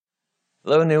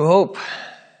Hello, New Hope.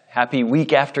 Happy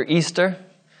week after Easter.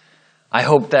 I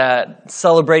hope that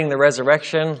celebrating the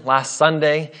resurrection last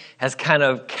Sunday has kind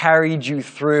of carried you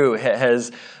through,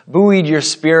 has buoyed your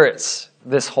spirits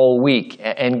this whole week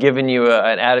and given you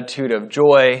an attitude of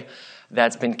joy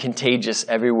that's been contagious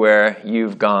everywhere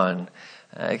you've gone.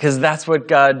 Because that's what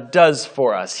God does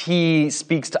for us. He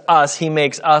speaks to us. He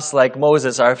makes us like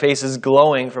Moses, our faces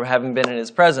glowing from having been in his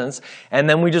presence. And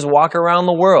then we just walk around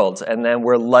the world, and then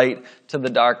we're light to the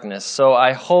darkness. So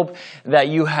I hope that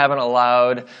you haven't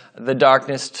allowed the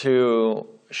darkness to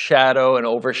shadow and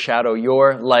overshadow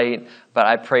your light, but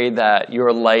I pray that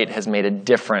your light has made a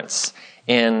difference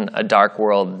in a dark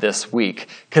world this week.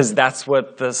 Because that's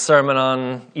what the sermon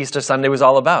on Easter Sunday was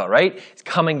all about, right? It's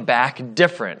coming back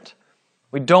different.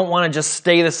 We don't want to just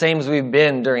stay the same as we've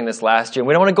been during this last year.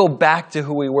 We don't want to go back to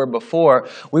who we were before.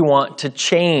 We want to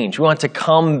change. We want to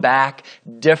come back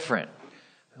different.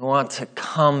 We want to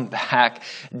come back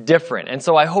different. And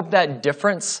so I hope that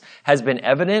difference has been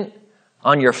evident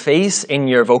on your face, in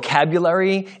your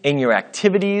vocabulary, in your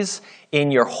activities,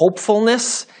 in your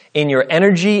hopefulness, in your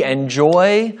energy and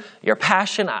joy, your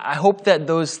passion. I hope that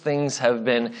those things have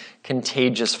been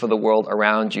contagious for the world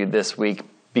around you this week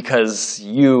because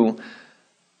you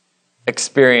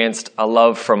experienced a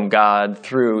love from God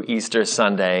through Easter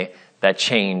Sunday that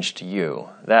changed you.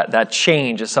 That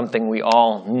change is something we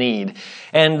all need.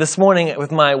 And this morning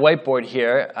with my whiteboard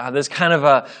here, there's kind of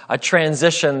a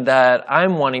transition that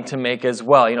I'm wanting to make as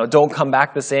well. You know, don't come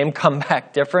back the same, come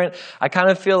back different. I kind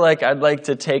of feel like I'd like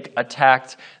to take a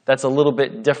tact that's a little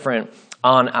bit different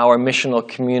on our missional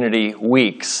community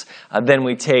weeks than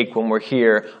we take when we're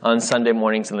here on Sunday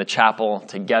mornings in the chapel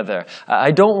together.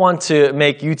 I don't want to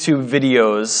make YouTube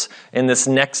videos in this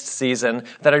next season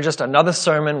that are just another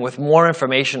sermon with more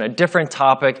information, a different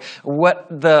topic. What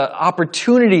the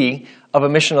opportunity of a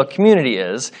missional community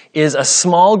is a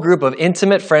small group of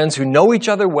intimate friends who know each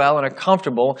other well and are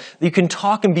comfortable, that you can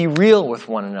talk and be real with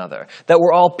one another, that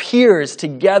we're all peers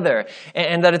together,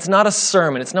 and that it's not a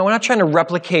sermon. We're not trying to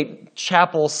replicate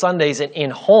chapel Sundays in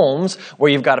homes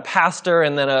where you've got a pastor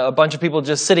and then a bunch of people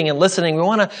just sitting and listening. We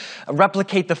want to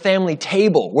replicate the family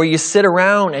table where you sit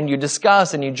around and you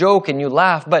discuss and you joke and you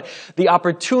laugh. But the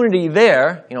opportunity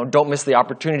there, don't miss the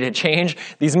opportunity to change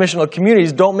these missional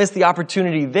communities. Don't miss the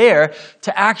opportunity there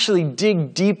to actually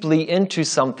dig deeply into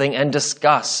something and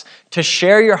discuss, to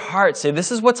share your heart, say,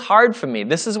 this is what's hard for me,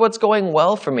 this is what's going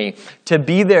well for me, to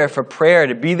be there for prayer,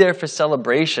 to be there for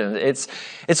celebration.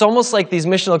 It's almost like these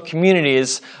missional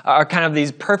communities are kind of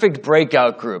these perfect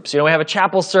breakout groups. We have a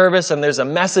chapel service and there's a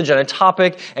message and a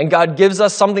topic and God gives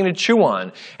us something to chew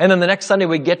on. And then the next Sunday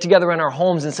we get together in our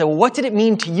homes and say, well, what did it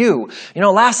mean to you?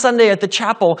 Last Sunday at the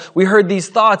chapel we heard these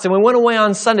thoughts and we went away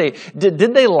on Sunday. Did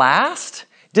they last?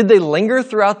 Did they linger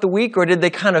throughout the week or did they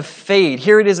kind of fade?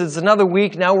 Here it is, it's another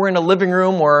week. Now we're in a living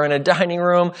room or in a dining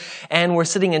room and we're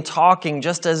sitting and talking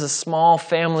just as a small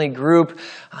family group.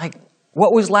 Like,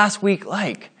 what was last week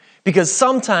like? Because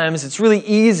sometimes it's really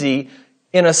easy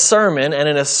in a sermon and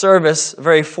in a service,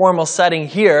 very formal setting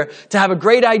here, to have a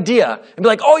great idea and be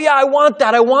like, oh yeah, I want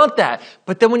that.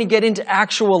 But then when you get into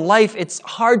actual life, it's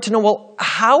hard to know, well,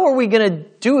 how are we going to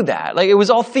do that? Like, it was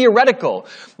all theoretical.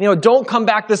 Don't come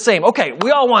back the same. Okay,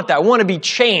 we all want that. We want to be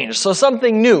changed. So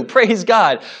something new, praise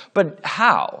God. But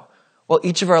how? Well,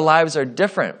 each of our lives are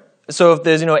different. So if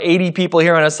there's 80 people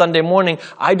here on a Sunday morning,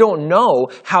 I don't know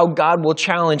how God will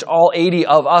challenge all 80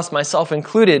 of us, myself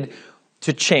included,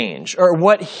 to change, or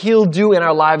what he'll do in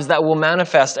our lives that will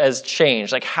manifest as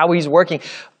change, like how he's working.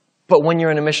 But when you're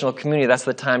in a missional community, that's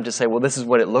the time to say, well, this is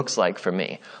what it looks like for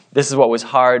me. This is what was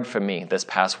hard for me this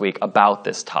past week about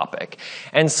this topic.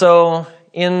 And so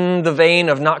in the vein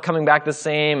of not coming back the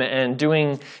same and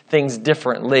doing things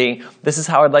differently, this is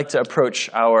how I'd like to approach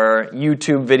our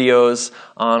YouTube videos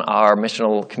on our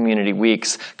missional community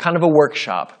weeks, kind of a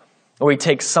workshop. Or we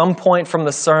take some point from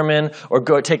the sermon or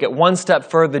go take it one step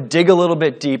further, dig a little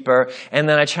bit deeper, and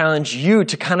then I challenge you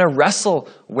to kind of wrestle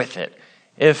with it.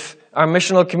 If our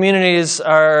missional communities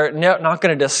are not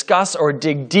going to discuss or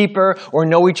dig deeper or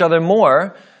know each other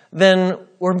more, then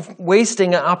we're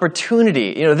wasting an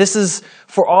opportunity. This is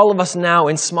for all of us now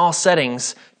in small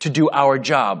settings to do our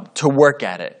job, to work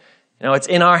at it. It's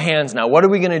in our hands now. What are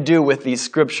we going to do with these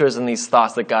scriptures and these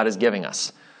thoughts that God is giving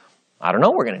us? I don't know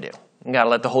what we're going to do. We've got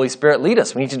to let the Holy Spirit lead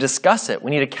us. We need to discuss it.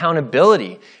 We need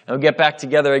accountability. And we'll get back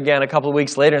together again a couple of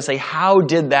weeks later and say, how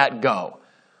did that go?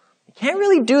 You can't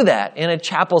really do that in a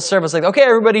chapel service. Like, okay,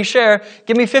 everybody share.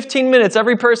 Give me 15 minutes,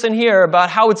 every person here, about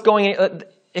how it's going.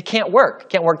 it can't work. It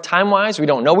can't work time-wise. We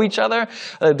don't know each other.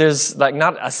 There's like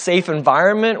not a safe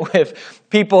environment with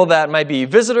people that might be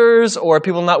visitors or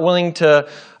people not willing to,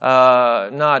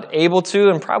 not able to,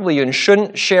 and probably even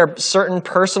shouldn't share certain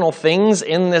personal things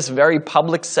in this very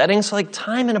public setting. So like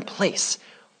time and a place.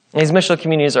 And these missional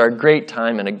communities are a great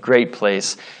time and a great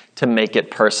place to make it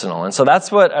personal. And so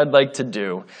that's what I'd like to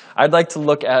do. I'd like to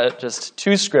look at just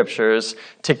 2 scriptures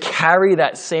to carry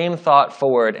that same thought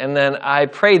forward. And then I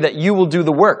pray that you will do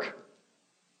the work.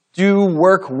 Do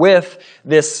work with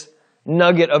this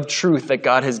nugget of truth that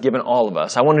God has given all of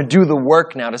us. I want to do the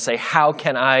work now to say, how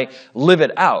can I live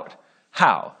it out?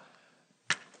 How?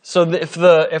 So if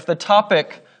the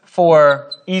topic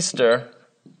for Easter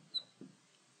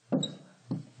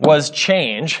was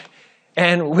change,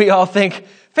 and we all think,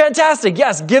 fantastic,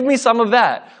 yes, give me some of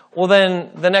that. Well, then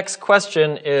the next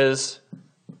question is,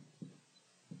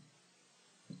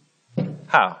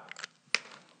 how?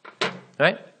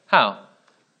 Right? How?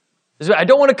 I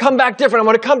don't want to come back different. I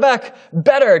want to come back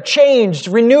better, changed,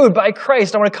 renewed by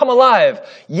Christ. I want to come alive.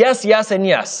 Yes, yes, and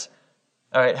yes.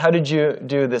 All right, how did you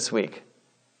do this week?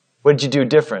 What did you do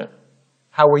different?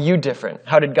 How were you different?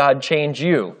 How did God change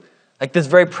you? Like this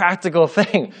very practical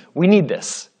thing. We need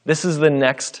this. This is the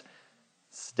next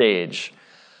stage.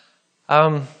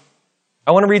 I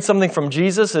want to read something from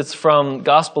Jesus. It's from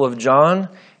Gospel of John.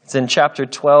 It's in chapter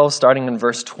 12, starting in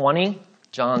verse 20.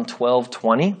 John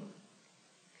 12:20.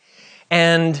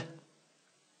 And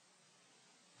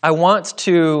I want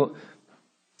to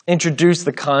introduce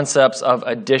the concepts of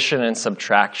addition and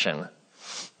subtraction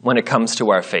when it comes to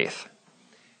our faith.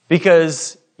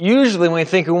 Because usually when we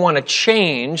think we want to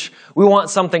change, we want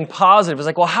something positive. It's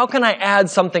like, well, how can I add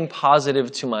something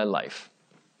positive to my life?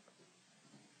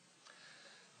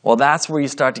 Well, that's where you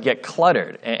start to get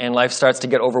cluttered and life starts to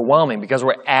get overwhelming because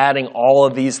we're adding all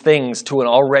of these things to an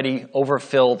already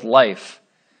overfilled life.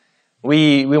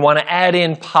 We want to add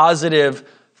in positive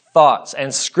thoughts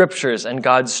and scriptures and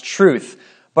God's truth,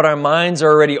 but our minds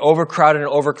are already overcrowded and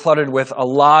overcluttered with a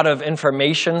lot of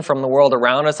information from the world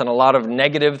around us and a lot of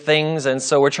negative things, and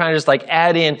so we're trying to just like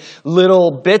add in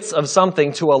little bits of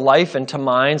something to a life and to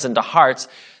minds and to hearts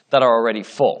that are already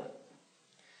full.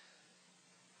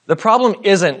 The problem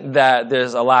isn't that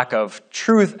there's a lack of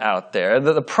truth out there.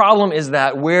 The problem is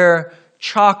that we're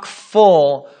chock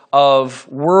full of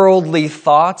worldly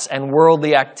thoughts and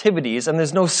worldly activities, and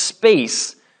there's no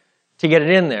space to get it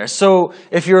in there. So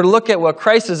if you look at what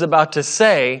Christ is about to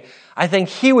say, I think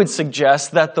he would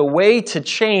suggest that the way to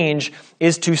change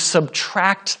is to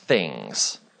subtract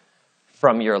things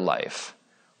from your life.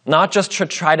 Not just to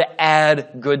try to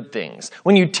add good things.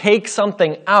 When you take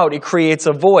something out, it creates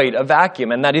a void, a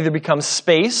vacuum, and that either becomes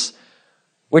space,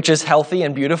 which is healthy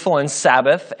and beautiful and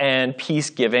Sabbath and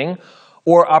peace-giving,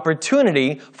 or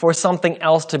opportunity for something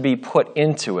else to be put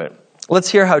into it. Let's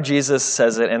hear how Jesus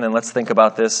says it, and then let's think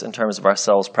about this in terms of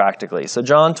ourselves practically. So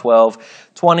John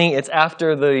 12:20, it's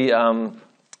after the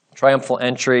triumphal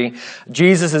entry.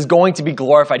 Jesus is going to be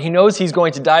glorified. He knows he's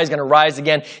going to die. He's going to rise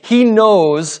again. He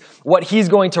knows what he's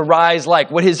going to rise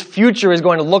like, what his future is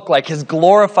going to look like, his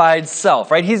glorified self,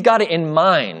 right? He's got it in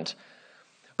mind.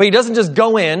 But he doesn't just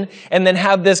go in and then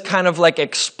have this kind of like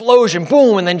explosion,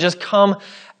 boom, and then just come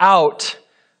out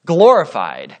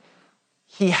glorified.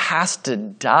 He has to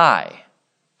die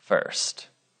first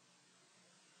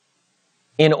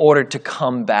in order to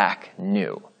come back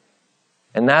new.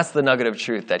 And that's the nugget of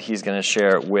truth that he's going to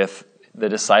share with the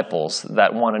disciples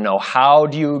that want to know, how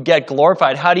do you get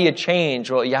glorified? How do you change?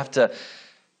 Well, you have to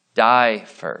die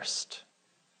first.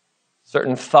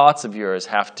 Certain thoughts of yours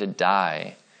have to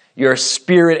die. Your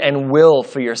spirit and will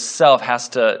for yourself has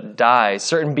to die.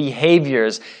 Certain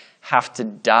behaviors have to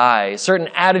die. Certain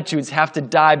attitudes have to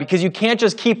die because you can't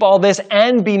just keep all this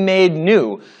and be made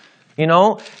new. You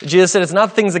know, Jesus said it's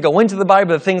not things that go into the body,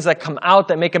 but the things that come out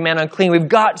that make a man unclean. We've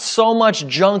got so much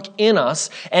junk in us,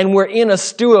 and we're in a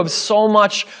stew of so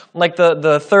much, like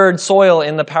the third soil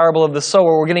in the parable of the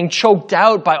sower. We're getting choked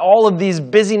out by all of these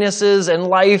busynesses and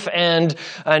life and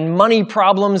money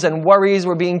problems and worries.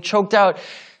 We're being choked out.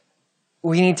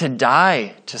 We need to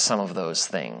die to some of those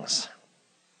things.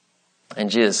 And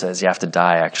Jesus says you have to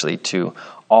die actually to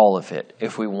all of it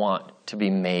if we want to be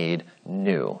made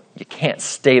new. You can't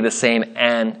stay the same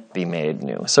and be made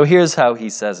new. So here's how he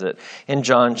says it in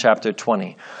John chapter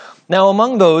 20. Now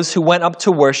among those who went up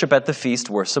to worship at the feast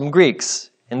were some Greeks,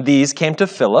 and these came to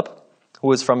Philip, who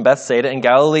was from Bethsaida in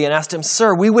Galilee, and asked him,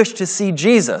 "Sir, we wish to see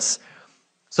Jesus."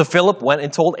 So Philip went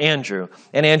and told Andrew,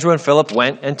 and Andrew and Philip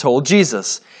went and told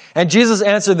Jesus. And Jesus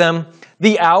answered them,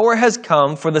 "The hour has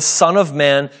come for the Son of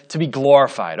Man to be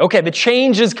glorified." Okay, the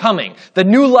change is coming. The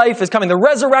new life is coming. The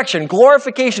resurrection,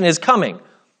 glorification is coming.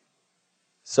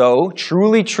 So,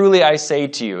 truly, truly, I say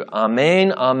to you,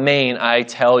 amen, amen, I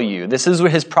tell you. This is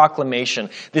his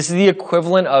proclamation. This is the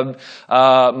equivalent of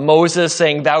Moses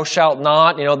saying, thou shalt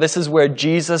not. This is where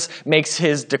Jesus makes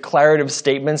his declarative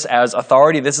statements as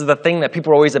authority. This is the thing that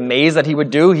people are always amazed that he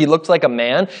would do. He looked like a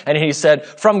man, and he said,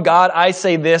 from God, I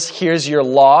say this, here's your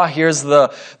law, here's the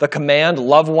command,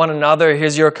 love one another,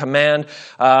 here's your command,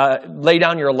 lay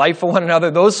down your life for one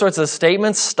another. Those sorts of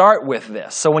statements start with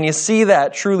this. So when you see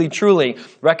that, truly, truly,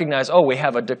 recognize, we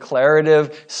have a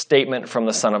declarative statement from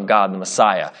the Son of God, the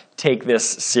Messiah. Take this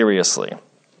seriously.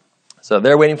 So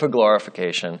they're waiting for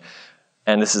glorification,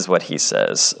 and this is what he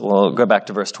says. We'll go back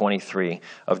to verse 23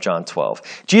 of John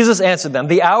 12. Jesus answered them,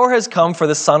 the hour has come for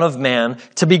the Son of Man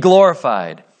to be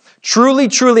glorified. Truly,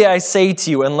 truly, I say to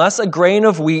you, unless a grain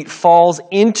of wheat falls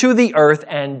into the earth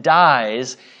and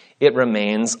dies, it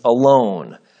remains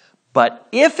alone. But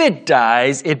if it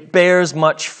dies, it bears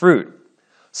much fruit.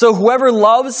 So whoever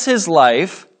loves his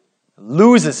life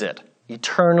loses it,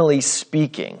 eternally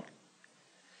speaking.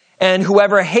 And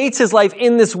whoever hates his life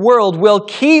in this world will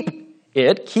keep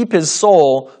his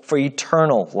soul for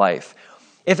eternal life.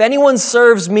 If anyone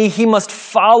serves me, he must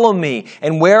follow me,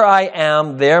 and where I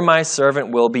am, there my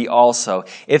servant will be also.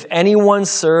 If anyone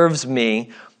serves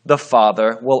me, the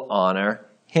Father will honor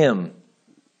him.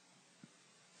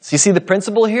 So you see the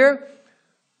principle here?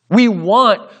 We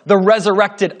want the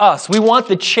resurrected us. We want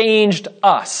the changed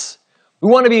us.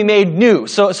 We want to be made new.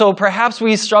 So perhaps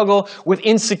we struggle with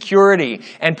insecurity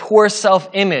and poor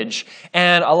self-image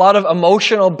and a lot of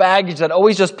emotional baggage that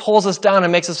always just pulls us down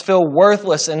and makes us feel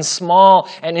worthless and small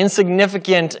and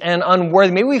insignificant and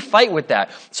unworthy. Maybe we fight with that.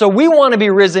 So we want to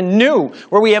be risen new,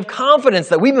 where we have confidence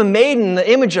that we've been made in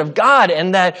the image of God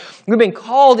and that we've been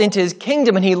called into his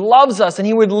kingdom and he loves us and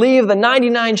he would leave the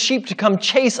 99 sheep to come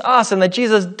chase us and that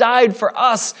Jesus died for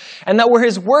us and that we're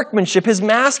his workmanship, his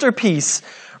masterpiece.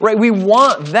 Right? We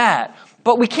want that,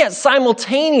 but we can't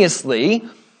simultaneously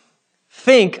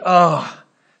think,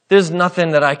 there's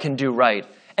nothing that I can do right.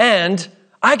 And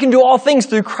I can do all things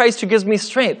through Christ who gives me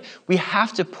strength. We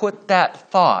have to put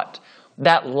that thought,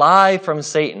 that lie from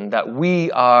Satan, that we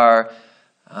are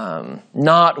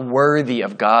not worthy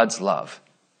of God's love,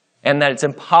 and that it's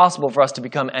impossible for us to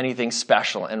become anything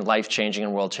special and life-changing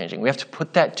and world-changing. We have to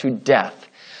put that to death.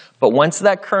 But once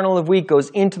that kernel of wheat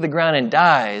goes into the ground and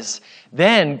dies,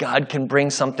 then God can bring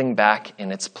something back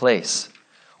in its place.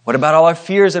 What about all our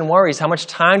fears and worries? How much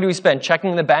time do we spend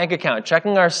checking the bank account,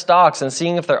 checking our stocks and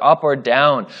seeing if they're up or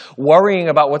down, worrying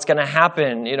about what's going to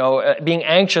happen, being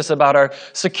anxious about our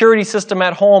security system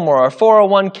at home or our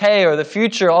 401k or the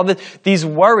future, these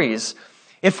worries.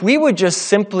 If we would just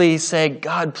simply say,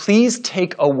 God, please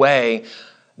take away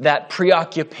that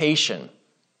preoccupation.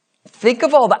 Think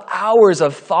of all the hours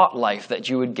of thought life that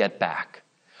you would get back.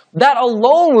 That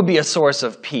alone would be a source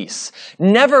of peace.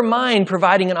 Never mind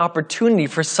providing an opportunity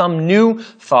for some new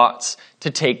thoughts to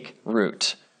take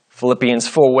root. Philippians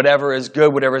 4, whatever is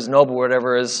good, whatever is noble,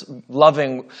 whatever is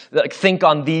loving, think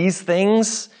on these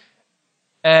things,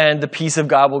 and the peace of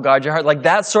God will guard your heart. Like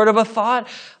that sort of a thought,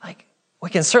 we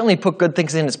can certainly put good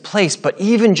things in its place, but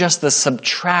even just the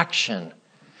subtraction,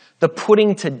 the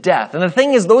putting to death. And the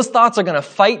thing is, those thoughts are going to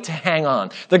fight to hang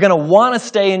on. They're going to want to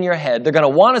stay in your head. They're going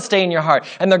to want to stay in your heart.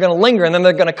 And they're going to linger. And then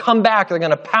they're going to come back. They're going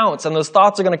to pounce. And those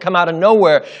thoughts are going to come out of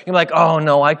nowhere. You're like, oh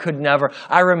no, I could never.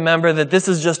 I remember that this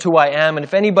is just who I am. And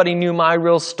if anybody knew my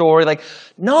real story,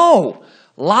 no.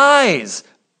 Lies,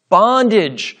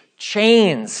 bondage,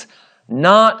 chains,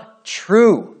 not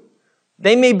true.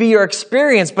 They may be your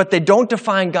experience, but they don't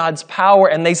define God's power,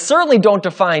 and they certainly don't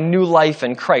define new life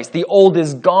in Christ. The old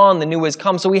is gone, the new has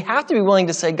come. So we have to be willing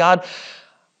to say, God,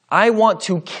 I want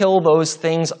to kill those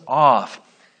things off.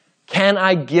 Can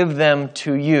I give them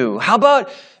to you? How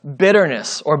about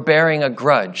bitterness or bearing a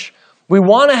grudge? We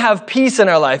want to have peace in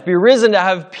our life, be risen to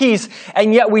have peace,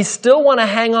 and yet we still want to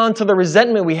hang on to the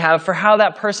resentment we have for how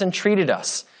that person treated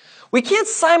us. We can't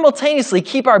simultaneously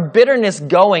keep our bitterness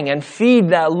going and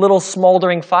feed that little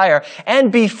smoldering fire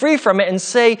and be free from it and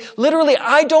say, literally,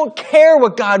 I don't care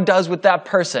what God does with that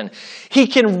person. He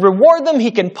can reward them, he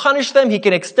can punish them, he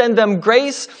can extend them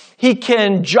grace, he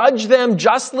can judge them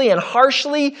justly and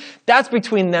harshly. That's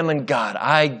between them and God.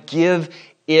 I give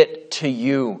it to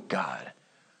you, God.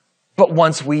 But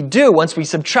once we do, once we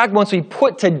subtract, once we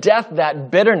put to death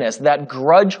that bitterness, that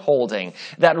grudge holding,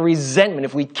 that resentment,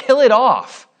 if we kill it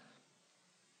off,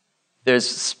 there's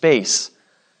space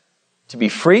to be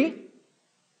free,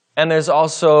 and there's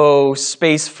also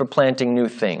space for planting new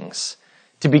things,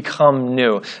 to become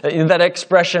new. That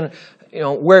expression,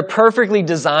 we're perfectly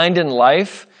designed in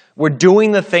life. We're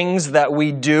doing the things that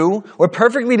we do. We're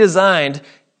perfectly designed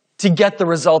to get the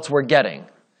results we're getting.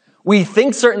 We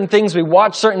think certain things, we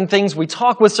watch certain things, we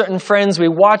talk with certain friends, we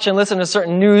watch and listen to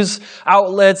certain news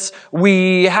outlets,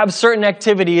 we have certain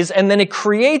activities, and then it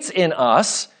creates in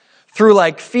us, through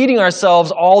like feeding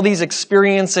ourselves all these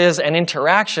experiences and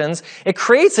interactions, it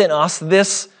creates in us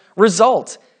this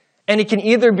result. And it can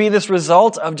either be this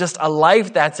result of just a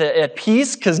life that's at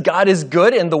peace because God is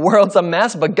good and the world's a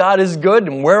mess, but God is good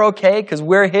and we're okay because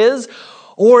we're His.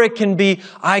 Or it can be,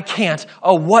 I can't,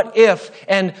 oh, what if,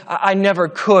 and I never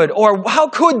could, or how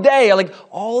could they? Like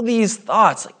all these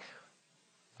thoughts. Like,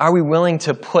 are we willing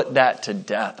to put that to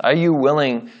death? Are you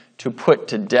willing to put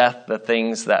to death the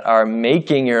things that are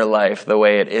making your life the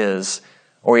way it is?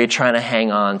 Or are you trying to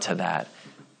hang on to that?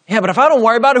 Yeah, but if I don't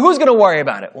worry about it, who's going to worry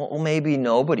about it? Well, maybe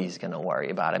nobody's going to worry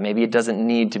about it. Maybe it doesn't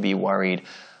need to be worried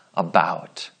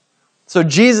about. So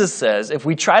Jesus says, if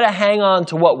we try to hang on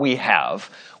to what we have,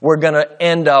 we're going to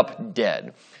end up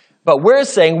dead. But we're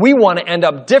saying we want to end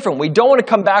up different. We don't want to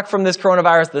come back from this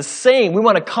coronavirus the same. We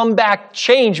want to come back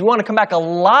changed. We want to come back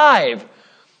alive.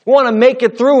 We want to make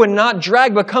it through and not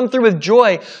drag, but come through with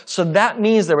joy. So that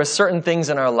means there are certain things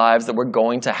in our lives that we're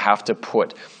going to have to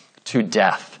put to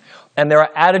death. And there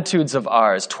are attitudes of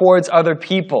ours towards other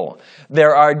people.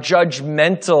 There are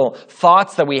judgmental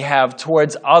thoughts that we have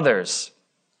towards others.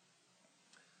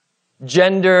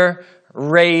 Gender,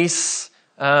 race,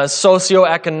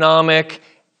 socioeconomic,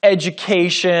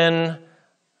 education,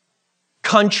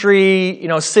 country,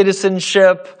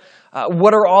 citizenship.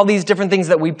 What are all these different things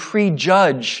that we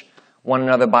prejudge one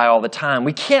another by all the time?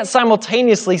 We can't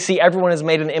simultaneously see everyone is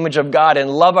made in the image of God and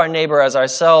love our neighbor as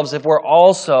ourselves if we're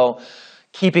also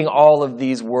keeping all of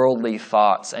these worldly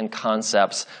thoughts and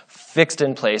concepts fixed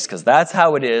in place because that's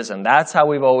how it is and that's how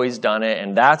we've always done it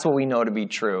and that's what we know to be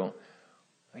true.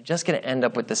 We're just going to end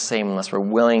up with the same unless we're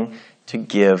willing to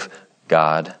give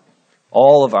God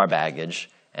all of our baggage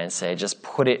and say, just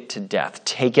put it to death.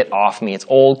 Take it off me. It's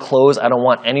old clothes. I don't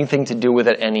want anything to do with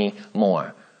it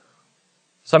anymore.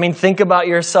 So, think about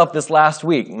yourself this last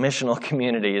week, missional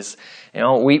communities.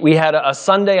 We had a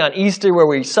Sunday on Easter where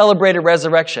we celebrated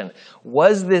resurrection.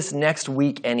 Was this next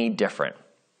week any different?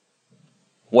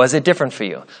 Was it different for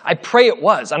you? I pray it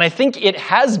was, and I think it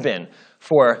has been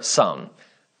for some.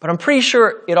 But I'm pretty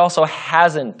sure it also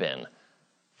hasn't been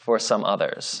for some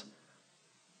others.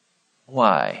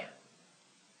 Why?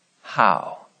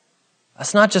 How?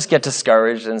 Let's not just get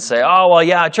discouraged and say, oh, well,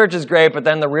 yeah, church is great, but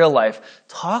then the real life.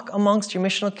 Talk amongst your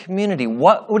missional community.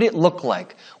 What would it look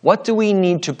like? What do we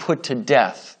need to put to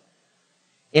death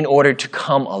in order to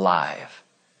come alive?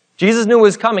 Jesus knew it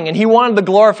was coming, and he wanted the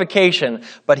glorification,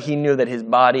 but he knew that his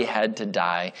body had to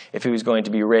die if he was going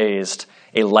to be raised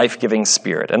a life-giving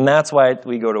spirit. And that's why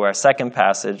we go to our second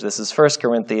passage. This is 1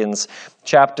 Corinthians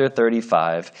chapter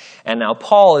 35. And now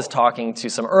Paul is talking to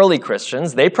some early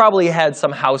Christians. They probably had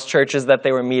some house churches that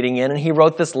they were meeting in, and he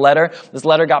wrote this letter. This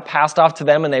letter got passed off to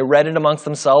them, and they read it amongst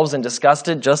themselves and discussed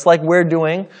it, just like we're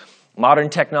doing. Modern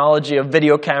technology of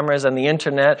video cameras and the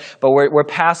internet, but we're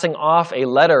passing off a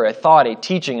letter, a thought, a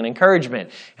teaching, an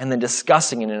encouragement, and then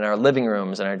discussing it in our living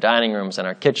rooms, and our dining rooms, and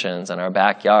our kitchens, and our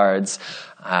backyards.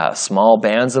 Small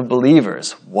bands of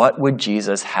believers. What would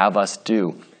Jesus have us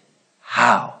do?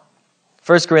 How?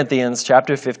 1 Corinthians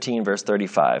chapter 15, verse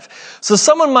 35. So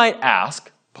someone might ask,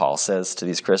 Paul says to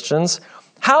these Christians,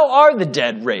 how are the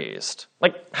dead raised?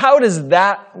 How does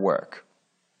that work?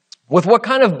 With what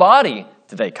kind of body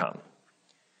do they come?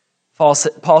 Paul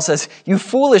says, you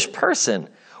foolish person,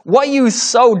 what you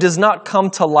sow does not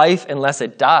come to life unless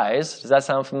it dies. Does that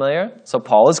sound familiar? So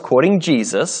Paul is quoting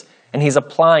Jesus, and he's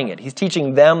applying it. He's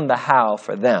teaching them the how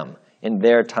for them in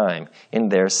their time, in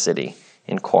their city,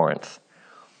 in Corinth.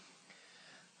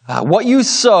 What you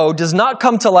sow does not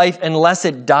come to life unless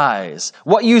it dies.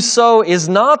 What you sow is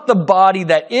not the body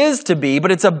that is to be, but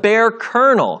it's a bare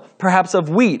kernel, perhaps of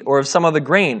wheat or of some other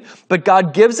grain. But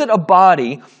God gives it a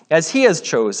body as he has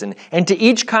chosen, and to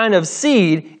each kind of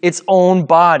seed its own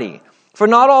body. For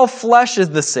not all flesh is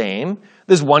the same.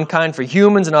 There's one kind for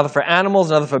humans, another for animals,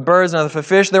 another for birds, another for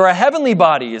fish. There are heavenly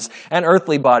bodies and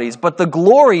earthly bodies, but the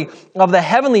glory of the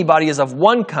heavenly body is of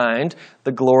one kind,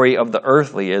 the glory of the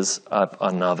earthly is of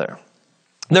another.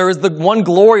 There is the one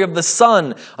glory of the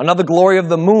sun, another glory of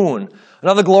the moon,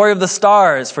 another glory of the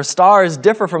stars, for stars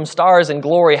differ from stars in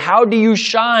glory. How do you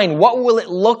shine? What will it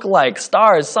look like?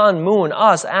 Stars, sun, moon,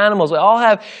 us, animals, we all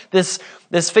have this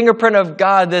fingerprint of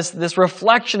God, this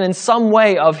reflection in some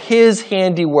way of his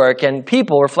handiwork, and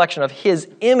people, reflection of his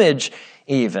image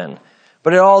even.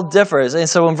 But it all differs. And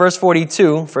so in verse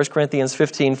 42, 1 Corinthians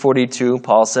 15:42,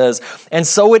 Paul says, and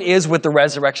so it is with the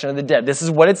resurrection of the dead. This is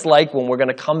what it's like when we're going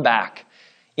to come back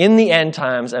in the end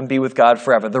times and be with God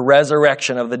forever, the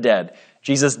resurrection of the dead.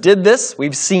 Jesus did this.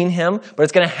 We've seen him, but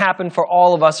it's going to happen for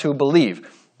all of us who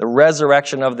believe. The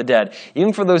resurrection of the dead.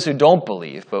 Even for those who don't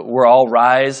believe, but we'll all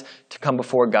rise to come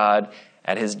before God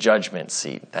at his judgment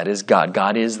seat. That is God.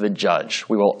 God is the judge.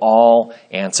 We will all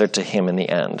answer to him in the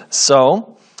end.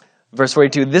 So, verse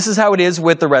 42, this is how it is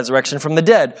with the resurrection from the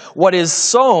dead. What is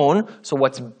sown, so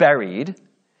what's buried,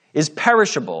 is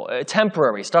perishable,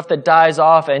 temporary, stuff that dies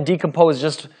off and decomposes,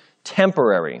 just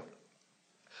temporary.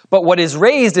 But what is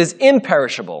raised is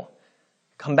imperishable,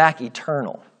 come back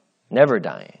eternal, never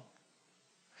dying.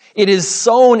 It is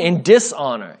sown in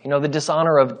dishonor, the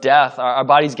dishonor of death. Our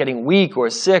body's getting weak or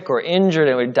sick or injured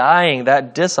and we're dying,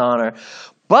 that dishonor.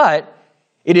 But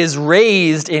it is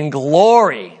raised in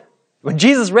glory. When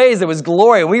Jesus raised, it was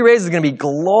glory. When we raise, it's going to be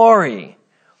glory.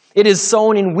 It is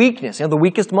sown in weakness, the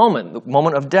weakest moment, the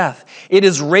moment of death. It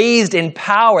is raised in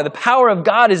power. The power of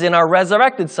God is in our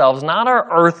resurrected selves, not our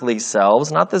earthly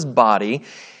selves, not this body,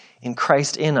 in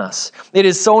Christ in us. It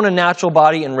is sown a natural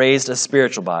body and raised a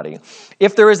spiritual body.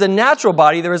 If there is a natural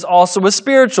body, there is also a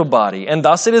spiritual body. And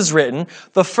thus it is written,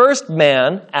 the first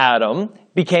man, Adam,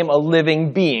 became a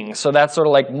living being. So that's sort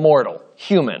of like mortal,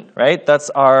 human, right? That's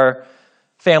our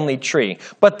family tree.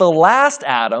 But the last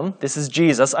Adam, this is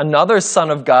Jesus, another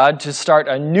son of God to start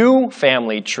a new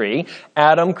family tree.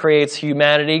 Adam creates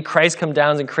humanity. Christ comes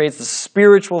down and creates the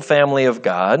spiritual family of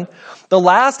God. The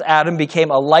last Adam became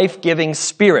a life-giving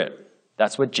spirit.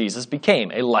 That's what Jesus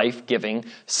became, a life-giving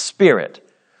spirit.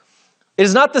 It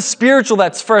is not the spiritual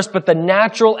that's first, but the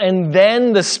natural and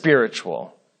then the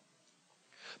spiritual.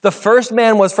 The first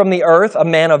man was from the earth, a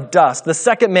man of dust. The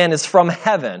second man is from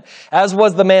heaven. As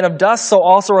was the man of dust, so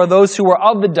also are those who were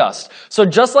of the dust. So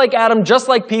just like Adam, just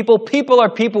like people, people are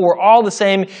people. We're all the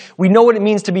same. We know what it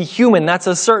means to be human. That's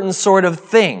a certain sort of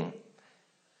thing.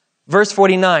 Verse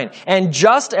 49, and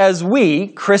just as we,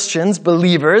 Christians,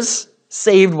 believers,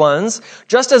 saved ones,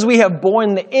 just as we have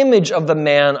borne the image of the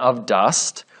man of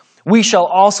dust, we shall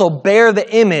also bear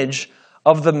the image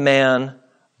of the man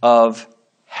of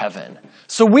heaven.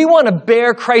 So we want to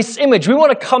bear Christ's image. We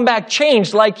want to come back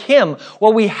changed like him.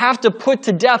 Well, we have to put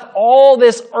to death all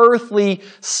this earthly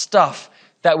stuff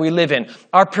that we live in.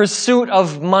 Our pursuit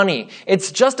of money.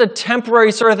 It's just a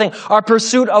temporary sort of thing. Our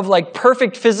pursuit of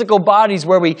perfect physical bodies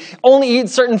where we only eat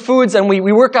certain foods and we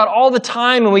work out all the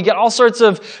time and we get all sorts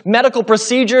of medical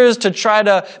procedures to try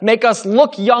to make us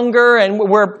look younger, and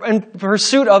we're in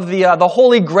pursuit of the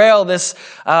Holy Grail,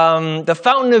 the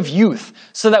fountain of youth,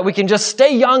 so that we can just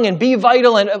stay young and be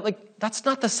vital. And that's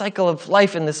not the cycle of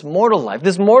life in this mortal life.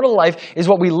 This mortal life is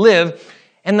what we live.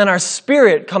 And then our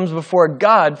spirit comes before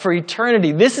God for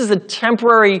eternity. This is a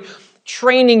temporary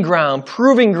training ground,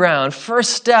 proving ground,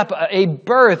 first step, a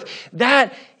birth.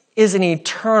 That is an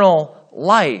eternal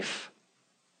life.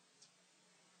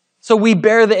 So we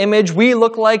bear the image. We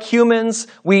look like humans.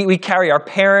 We carry our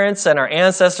parents' and our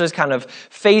ancestors' kind of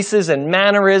faces and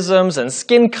mannerisms and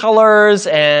skin colors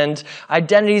and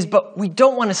identities, but we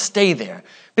don't want to stay there.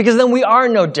 Because then we are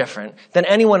no different than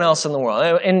anyone else in the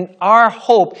world. And our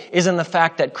hope is in the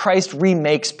fact that Christ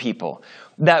remakes people.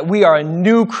 That we are a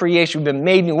new creation. We've been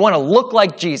made new. We want to look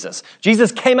like Jesus.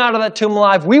 Jesus came out of that tomb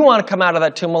alive. We want to come out of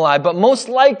that tomb alive. But most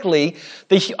likely,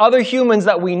 the other humans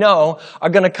that we know are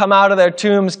going to come out of their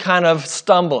tombs kind of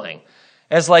stumbling.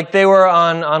 It's like they were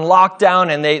on lockdown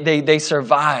and they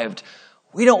survived.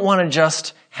 We don't want to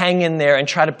just hang in there and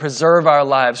try to preserve our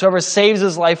lives. Whoever saves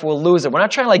his life will lose it. We're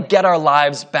not trying to get our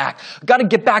lives back. I've got to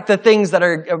get back the things that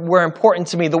were important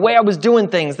to me, the way I was doing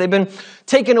things. They've been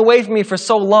taken away from me for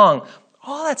so long.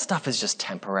 All that stuff is just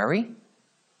temporary.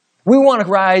 We want to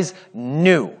rise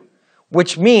new,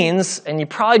 which means, and you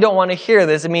probably don't want to hear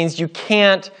this, it means you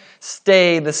can't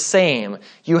stay the same.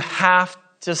 You have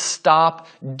to stop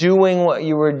doing what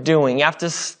you were doing. You have to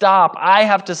stop. I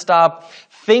have to stop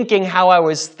thinking how I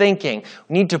was thinking.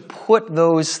 We need to put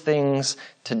those things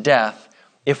to death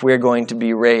if we're going to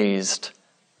be raised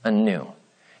anew.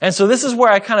 And so this is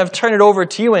where I kind of turn it over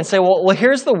to you and say, well,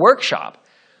 here's the workshop.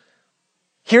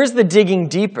 Here's the digging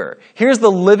deeper. Here's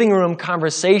the living room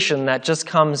conversation that just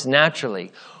comes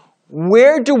naturally.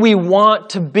 Where do we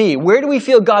want to be? Where do we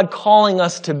feel God calling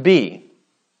us to be?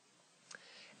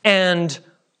 And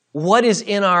what is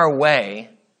in our way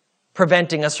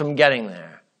preventing us from getting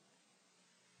there?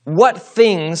 What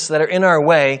things that are in our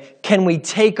way can we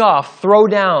take off, throw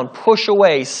down, push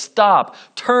away, stop,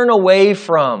 turn away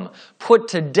from, put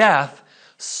to death,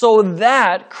 so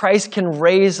that Christ can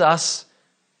raise us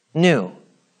new?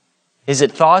 Is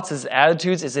it thoughts? Is it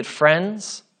attitudes? Is it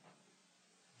friends?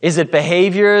 Is it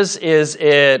behaviors? Is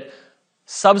it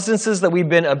substances that we've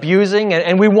been abusing?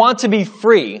 And we want to be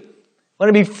free. We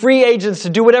want to be free agents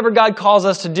to do whatever God calls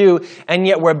us to do, and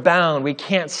yet we're bound. We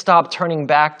can't stop turning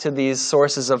back to these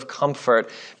sources of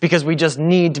comfort because we just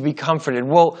need to be comforted.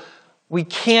 Well, we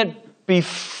can't be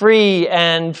free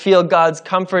and feel God's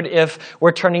comfort if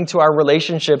we're turning to our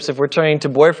relationships, if we're turning to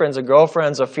boyfriends or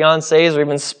girlfriends or fiancés or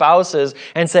even spouses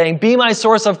and saying, be my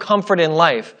source of comfort in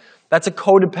life. That's a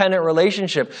codependent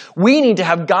relationship. We need to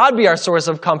have God be our source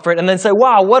of comfort and then say,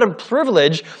 wow, what a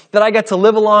privilege that I get to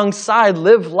live alongside,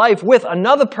 live life with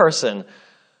another person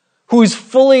who's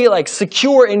fully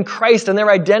secure in Christ and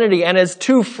their identity. And as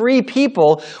two free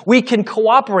people, we can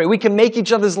cooperate. We can make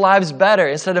each other's lives better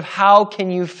instead of how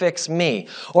can you fix me?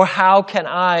 Or how can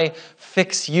I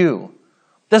fix you?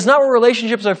 That's not what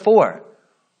relationships are for.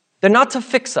 They're not to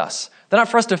fix us. They're not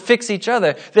for us to fix each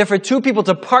other. They're for two people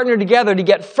to partner together to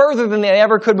get further than they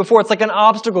ever could before. It's like an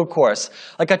obstacle course,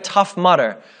 like a Tough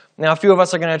Mudder. Now, a few of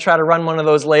us are going to try to run one of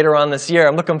those later on this year.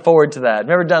 I'm looking forward to that. I've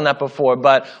never done that before,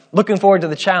 but looking forward to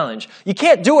the challenge. You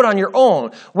can't do it on your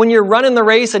own. When you're running the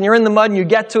race and you're in the mud and you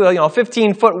get to a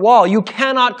 15-foot wall, you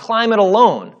cannot climb it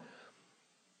alone.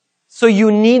 So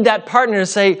you need that partner to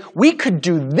say, we could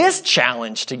do this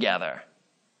challenge together.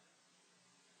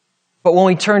 But when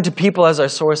we turn to people as our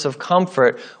source of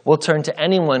comfort, we'll turn to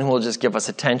anyone who will just give us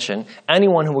attention,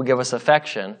 anyone who will give us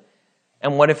affection.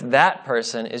 And what if that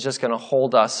person is just going to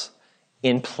hold us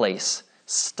in place,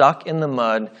 stuck in the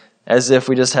mud, as if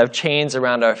we just have chains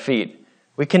around our feet?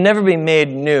 We can never be made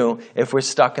new if we're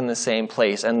stuck in the same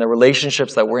place. And the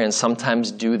relationships that we're in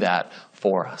sometimes do that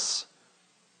for us.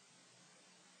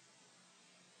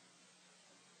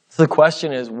 So the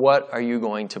question is, what are you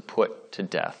going to put to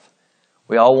death?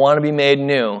 We all want to be made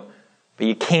new, but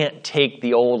you can't take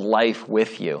the old life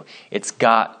with you. It's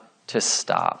got to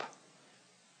stop.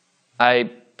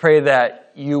 I pray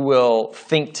that you will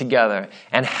think together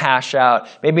and hash out,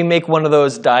 maybe make one of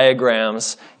those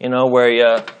diagrams,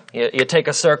 where you take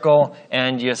a circle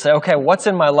and you say, okay, what's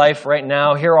in my life right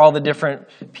now? Here are all the different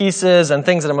pieces and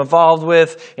things that I'm involved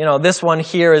with. This one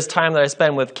here is time that I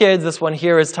spend with kids. This one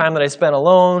here is time that I spend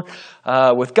alone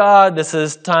with God. This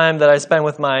is time that I spend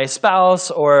with my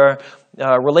spouse or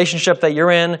relationship that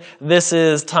you're in. This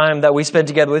is time that we spend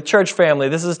together with church family.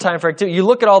 This is time for activity. You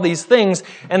look at all these things,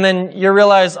 and then you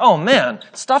realize, oh man,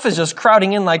 stuff is just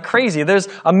crowding in like crazy. There's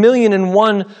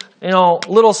 1,000,001,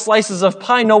 little slices of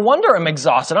pie. No wonder I'm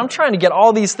exhausted. I'm trying to get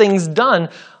all these things done.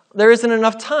 There isn't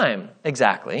enough time.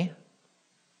 Exactly.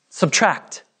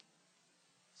 Subtract.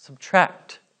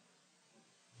 Subtract.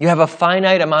 You have a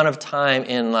finite amount of time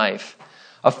in life.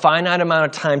 A finite amount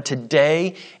of time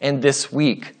today and this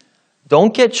week.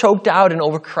 Don't get choked out and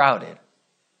overcrowded.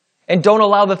 And don't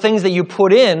allow the things that you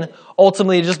put in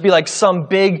ultimately to just be like some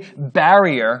big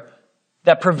barrier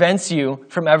that prevents you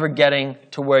from ever getting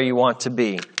to where you want to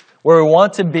be. Where we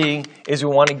want to be is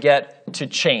we want to get to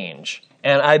change.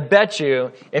 And I bet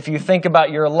you, if you think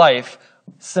about your life,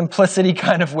 simplicity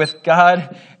kind of with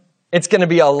God, it's going to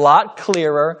be a lot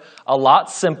clearer, a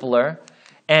lot simpler,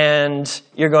 and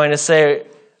you're going to say,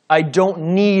 I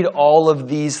don't need all of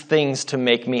these things to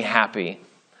make me happy.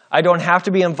 I don't have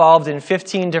to be involved in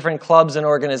 15 different clubs and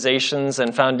organizations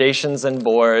and foundations and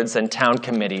boards and town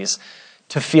committees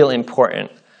to feel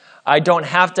important. I don't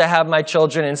have to have my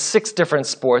children in 6 different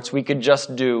sports. We could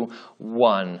just do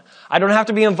 1. I don't have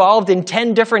to be involved in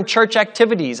 10 different church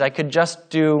activities. I could just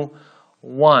do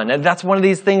 1. And that's one of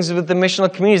these things with the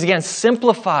missional communities. Again,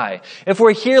 simplify. If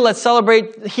we're here, let's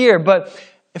celebrate here. But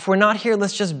if we're not here,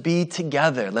 let's just be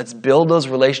together. Let's build those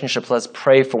relationships. Let's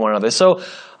pray for one another. So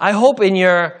I hope in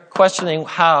your questioning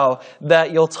how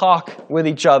that you'll talk with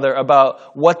each other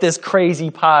about what this crazy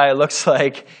pie looks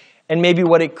like and maybe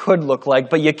what it could look like.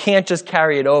 But you can't just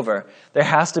carry it over. There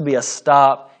has to be a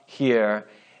stop here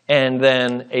and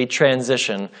then a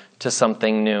transition to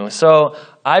something new. So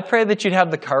I pray that you'd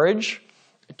have the courage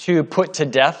to put to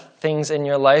death things in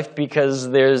your life, because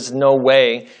there's no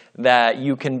way that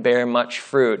you can bear much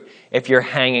fruit if you're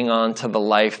hanging on to the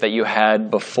life that you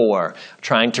had before,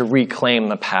 trying to reclaim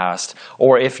the past,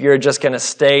 or if you're just going to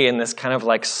stay in this kind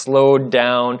of slowed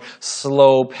down,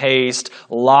 slow-paced,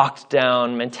 locked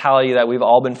down mentality that we've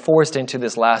all been forced into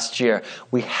this last year.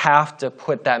 We have to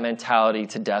put that mentality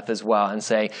to death as well and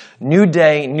say, new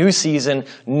day, new season,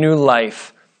 new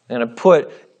life. We're going to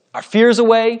put our fears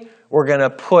away. We're going to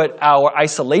put our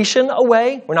isolation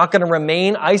away. We're not going to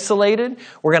remain isolated.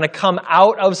 We're going to come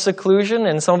out of seclusion,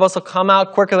 and some of us will come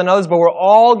out quicker than others, but we're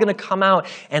all going to come out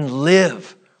and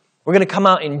live. We're going to come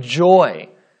out in joy.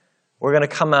 We're going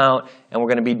to come out and we're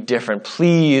going to be different.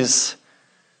 Please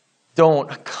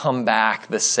don't come back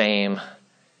the same.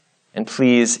 And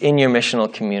please, in your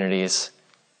missional communities,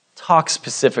 talk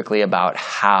specifically about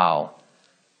how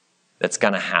that's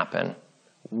going to happen?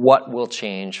 What will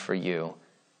change for you?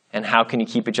 And how can you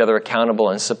keep each other accountable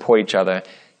and support each other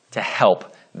to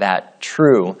help that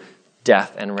true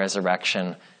death and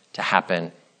resurrection to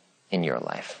happen in your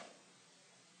life?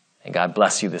 And God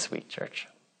bless you this week, church.